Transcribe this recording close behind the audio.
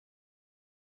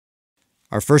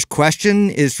Our first question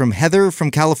is from Heather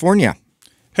from California.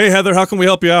 Hey, Heather, how can we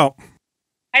help you out?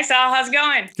 Hi, Sal. How's it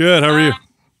going? Good. How are you?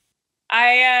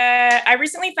 I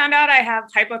recently found out I have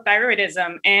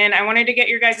hypothyroidism, and I wanted to get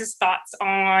your guys' thoughts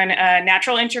on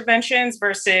natural interventions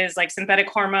versus like synthetic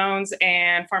hormones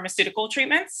and pharmaceutical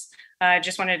treatments.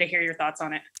 Just wanted to hear your thoughts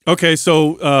on it. Okay,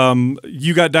 so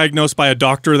you got diagnosed by a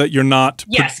doctor that you're not.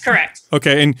 Yes, correct.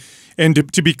 Okay, and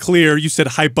to be clear, you said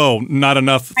hypo, not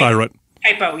enough thyroid.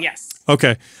 Hypo, yes.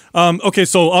 Okay. Okay,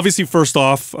 so obviously, first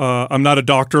off, I'm not a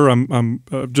doctor. I'm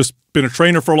just been a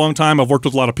trainer for a long time. I've worked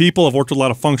with a lot of people. I've worked with a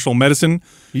lot of functional medicine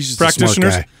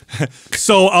practitioners. A smart guy.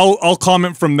 So I'll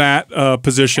comment from that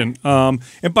position.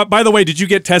 And by the way, did you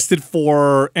get tested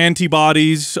for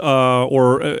antibodies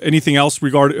or anything else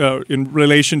in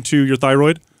relation to your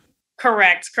thyroid?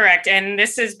 Correct. And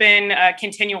this has been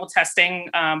continual testing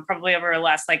probably over the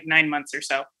last like 9 months or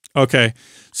so. Okay.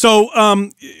 So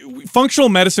functional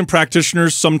medicine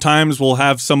practitioners sometimes will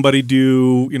have somebody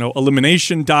do,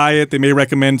 elimination diet. They may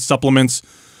recommend supplements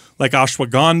like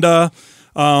ashwagandha.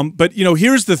 But,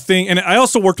 here's the thing. And I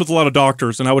also worked with a lot of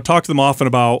doctors, and I would talk to them often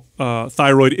about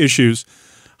thyroid issues.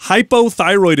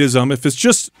 Hypothyroidism, if it's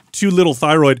just too little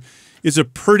thyroid, is a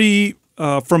pretty,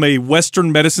 from a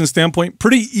Western medicine standpoint,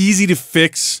 pretty easy to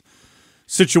fix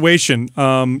situation.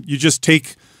 You just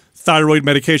take thyroid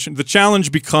medication. The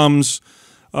challenge becomes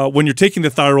when you're taking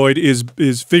the thyroid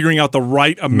is figuring out the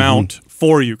right amount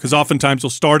for you, because oftentimes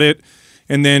you'll start it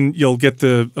and then you'll get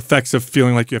the effects of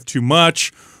feeling like you have too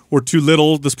much or too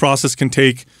little. This process can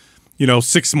take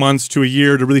 6 months to a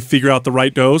year to really figure out the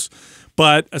right dose.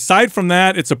 But aside from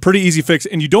that, it's a pretty easy fix,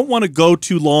 and you don't want to go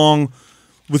too long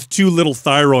with too little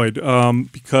thyroid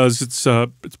because it's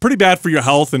pretty bad for your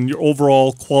health and your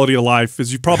overall quality of life,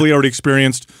 as you've probably already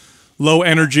experienced. Low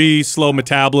energy, slow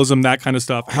metabolism, that kind of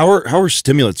stuff. How are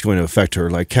stimulants going to affect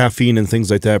her, like caffeine and things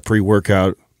like that,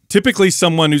 pre-workout? Typically,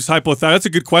 someone who's hypothyroid, that's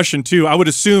a good question, too. I would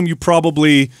assume you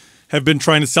probably have been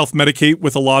trying to self-medicate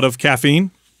with a lot of caffeine.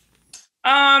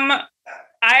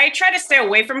 I try to stay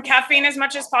away from caffeine as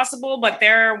much as possible, but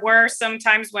there were some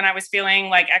times when I was feeling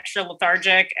like extra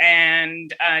lethargic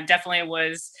and definitely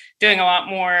was doing a lot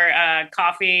more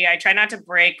coffee. I try not to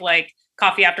break like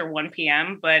coffee after 1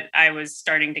 p.m., but I was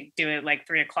starting to do it like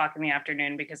 3 o'clock in the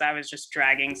afternoon because I was just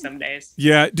dragging some days.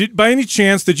 Yeah. By any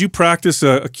chance, did you practice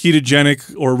a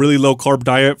ketogenic or really low carb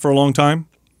diet for a long time?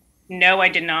 No, I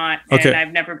did not. Okay. And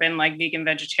I've never been like vegan,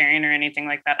 vegetarian or anything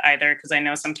like that either, because I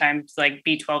know sometimes like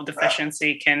B12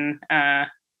 deficiency can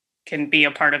be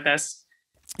a part of this.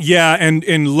 Yeah,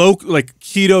 and low like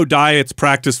keto diets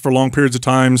practiced for long periods of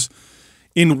times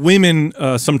in women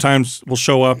sometimes will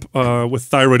show up with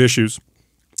thyroid issues.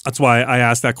 That's why I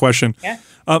asked that question. Yeah.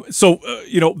 So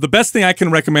the best thing I can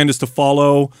recommend is to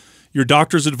follow your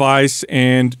doctor's advice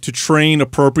and to train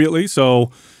appropriately.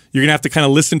 So you're going to have to kind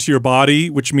of listen to your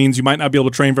body, which means you might not be able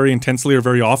to train very intensely or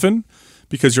very often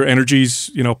because your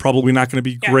energy's, probably not going to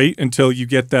be great until you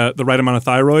get the right amount of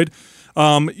thyroid.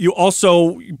 You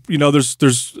also, there's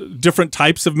different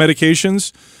types of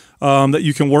medications that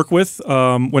you can work with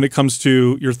when it comes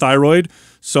to your thyroid.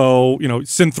 So,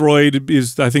 Synthroid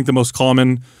is, I think, the most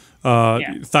common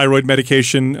thyroid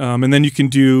medication. And then you can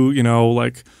do,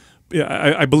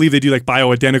 I believe they do like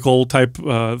bioidentical type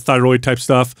thyroid type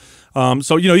stuff.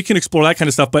 So, you can explore that kind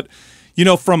of stuff. But,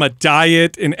 from a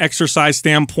diet and exercise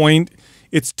standpoint,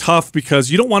 it's tough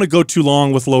because you don't want to go too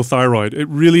long with low thyroid. It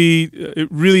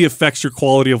really affects your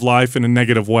quality of life in a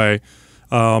negative way.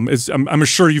 I'm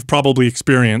sure you've probably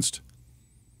experienced.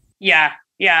 Yeah.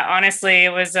 Honestly,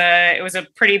 it was a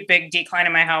pretty big decline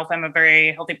in my health. I'm a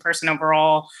very healthy person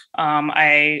overall.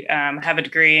 I have a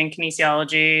degree in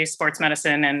kinesiology, sports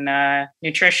medicine, and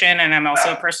nutrition, and I'm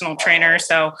also a personal trainer.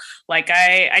 So,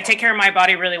 I take care of my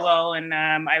body really well. And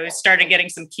I started getting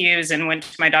some cues and went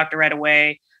to my doctor right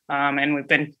away. And we've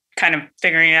been kind of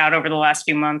figuring it out over the last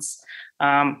few months.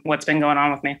 What's been going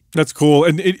on with me. That's cool.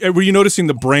 And were you noticing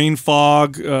the brain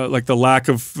fog, like the lack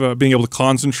of being able to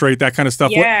concentrate, that kind of stuff?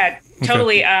 Yeah,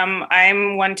 totally.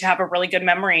 I'm one to have a really good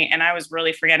memory, and I was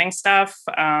really forgetting stuff.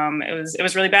 It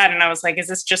was really bad, and I was like, "Is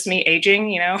this just me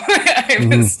aging?"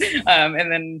 And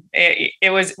then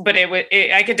it was, but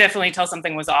I could definitely tell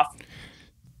something was off.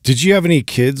 Did you have any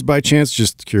kids by chance?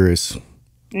 Just curious.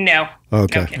 No.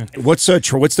 Okay. No. What's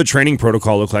the training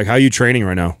protocol look like? How are you training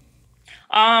right now?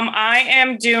 I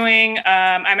am doing.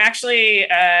 I'm actually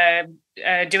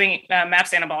doing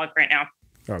MAPS anabolic right now.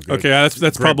 Oh, good. Okay,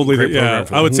 that's probably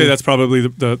I would say that's probably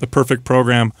the perfect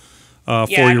program for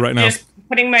you right now. Just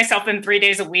putting myself in 3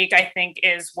 days a week, I think,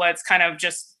 is what's kind of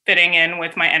just fitting in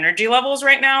with my energy levels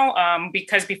right now.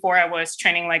 Because before I was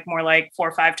training more like 4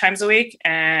 or 5 times a week,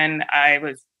 and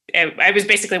I was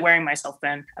basically wearing myself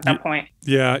thin at that point.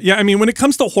 Yeah. Yeah. I mean, when it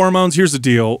comes to hormones, here's the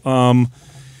deal.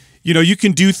 You know, you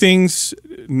can do things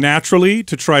naturally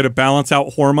to try to balance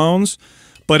out hormones,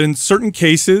 but in certain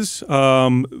cases,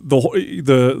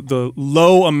 the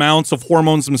low amounts of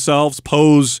hormones themselves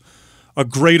pose a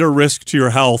greater risk to your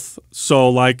health. So,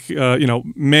 like, you know,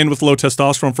 men with low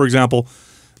testosterone, for example,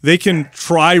 they can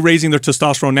try raising their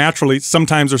testosterone naturally.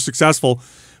 Sometimes they're successful,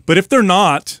 but if they're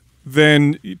not,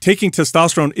 then taking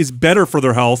testosterone is better for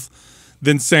their health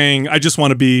than saying, I just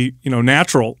want to be, you know,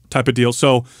 natural type of deal.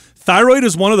 So thyroid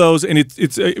is one of those, and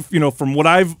it's you know, from what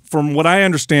I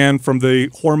understand from the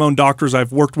hormone doctors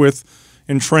I've worked with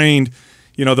and trained,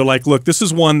 you know, they're like, look, this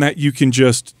is one that you can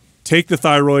just take the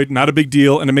thyroid, not a big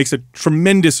deal, and it makes a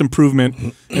tremendous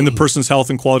improvement in the person's health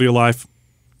and quality of life.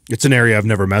 It's an area I've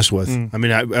never messed with. I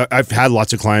mean, I've had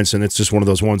lots of clients, and it's just one of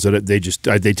those ones that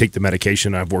they take the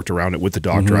medication. I've worked around it with the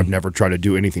doctor. I've never tried to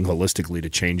do anything holistically to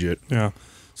change it. Yeah.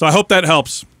 So I hope that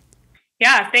helps.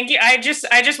 Yeah, thank you. I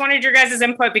just wanted your guys'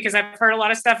 input because I've heard a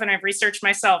lot of stuff and I've researched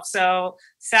myself. So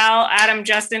Sal, Adam,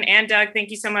 Justin, and Doug, thank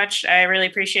you so much. I really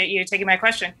appreciate you taking my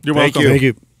question. You're welcome. Thank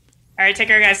you. All right, take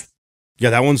care, guys. Yeah,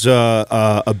 that one's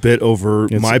a bit over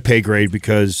my pay grade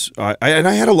because I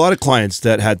had a lot of clients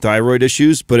that had thyroid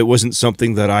issues, but it wasn't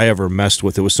something that I ever messed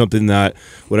with. It was something that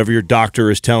whatever your doctor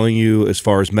is telling you as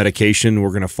far as medication, we're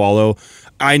going to follow.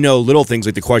 I know little things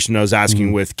like the question I was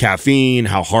asking with caffeine,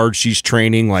 how hard she's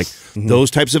training, like those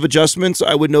types of adjustments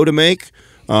I would know to make.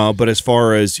 But as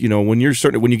far as, you know, when you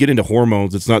get into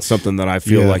hormones, it's not something that I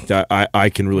feel like that I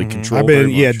can really control. I've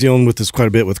been dealing with this quite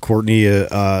a bit with Courtney,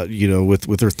 you know,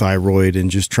 with her thyroid and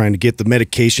just trying to get the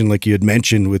medication, like you had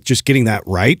mentioned, with just getting that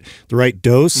right, the right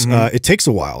dose. It takes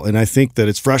a while, and I think that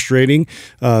it's frustrating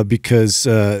because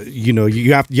you know,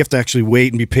 you have to actually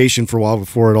wait and be patient for a while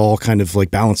before it all kind of like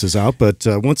balances out. But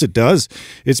once it does,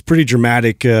 it's pretty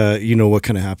dramatic. You know what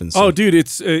kind of happens. Oh, dude,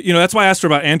 it's you know, that's why I asked her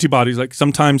about antibodies. Like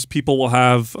sometimes people will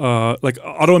have like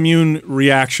autoimmune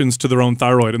reactions to their own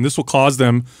thyroid, and this will cause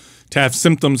them to have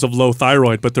symptoms of low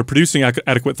thyroid, but they're producing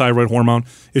adequate thyroid hormone.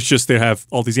 It's just they have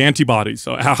all these antibodies.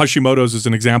 So Hashimoto's is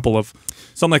an example of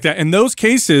something like that. In those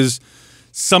cases,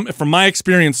 from my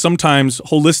experience, sometimes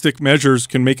holistic measures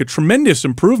can make a tremendous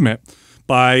improvement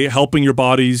by helping your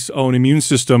body's own immune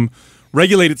system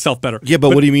regulate itself better. Yeah, but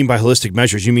what do you mean by holistic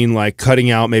measures? You mean like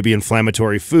cutting out maybe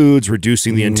inflammatory foods,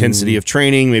 reducing the intensity of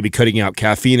training, maybe cutting out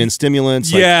caffeine and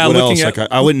stimulants? Like, yeah, what else? Like,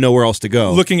 I wouldn't know where else to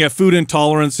go. Looking at food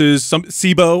intolerances,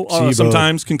 SIBO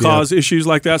sometimes can cause issues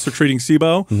like that, so treating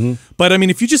SIBO. But I mean,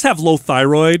 if you just have low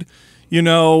thyroid, you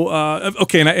know,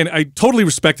 okay, and I totally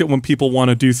respect it when people want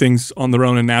to do things on their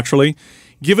own and naturally.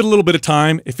 Give it a little bit of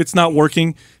time. If it's not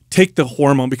working, take the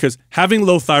hormone, because having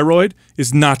low thyroid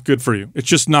is not good for you. It's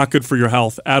just not good for your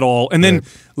health at all. And then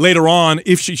later on,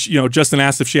 if she, you know, Justin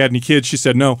asked if she had any kids, she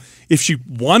said no. If she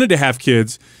wanted to have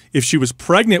kids, if she was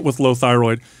pregnant with low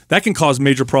thyroid, that can cause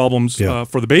major problems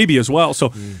for the baby as well.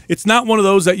 So it's not one of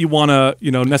those that you want to,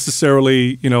 you know,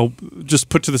 necessarily, you know, just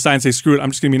put to the side and say, screw it,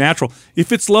 I'm just going to be natural.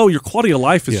 If it's low, your quality of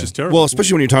life is just terrible. Well,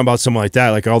 especially when you're talking about someone like that,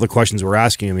 like all the questions we're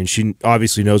asking. I mean, she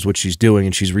obviously knows what she's doing,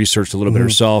 and she's researched a little bit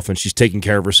herself, and she's taking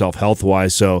care of herself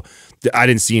health-wise. So I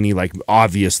didn't see any like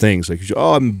obvious things like,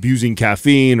 oh, I'm abusing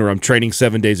caffeine, or I'm training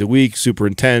 7 days a week, super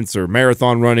intense, or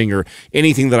marathon running, or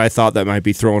anything that I thought that might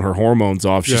be throwing her hormones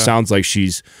off. She sounds like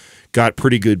she's got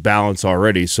pretty good balance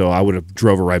already, so I would have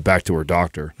drove her right back to her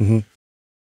doctor.